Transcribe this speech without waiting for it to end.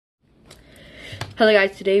Hello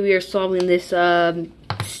guys, today we are solving this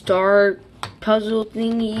star puzzle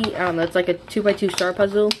thingy. It's like a 2x2 star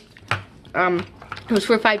puzzle. It was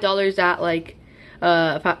for $5 at like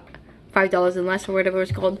 $5 and less or whatever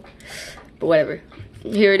it's called. But whatever.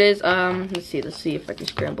 Here it is. Let's see if I can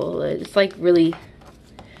scramble it. It's like really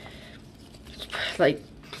like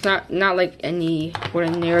it's not like any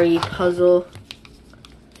ordinary puzzle.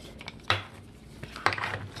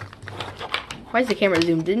 Why is the camera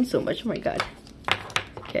zoomed in so much? Oh my god.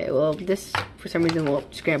 Okay, well, this for some reason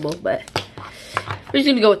won't scramble, but we're just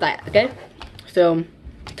gonna go with that, okay? So,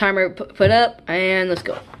 timer put up, and let's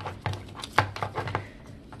go.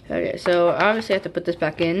 Okay, so obviously I have to put this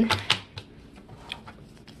back in.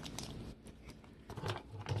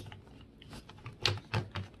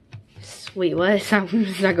 Wait, what?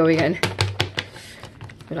 It's not going in.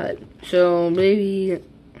 So maybe,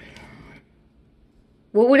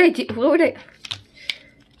 what would I do?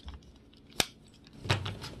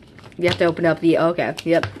 You have to open up the, okay,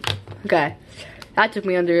 yep. Okay. That took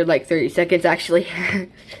me under like 30 seconds actually.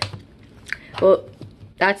 Well,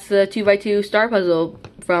 that's the 2x2 star puzzle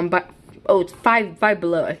from, oh, it's five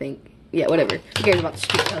below, I think. Yeah, whatever. Who cares about the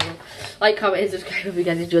stupid puzzle? Like, comment, and subscribe if you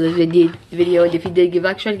guys enjoyed this video. And if you did, give a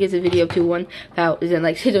like, try to get this video to 1,000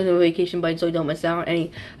 likes. Hit the notification button so you don't miss out on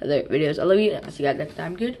any other videos. I love you, and I'll see you guys next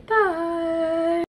time. Goodbye.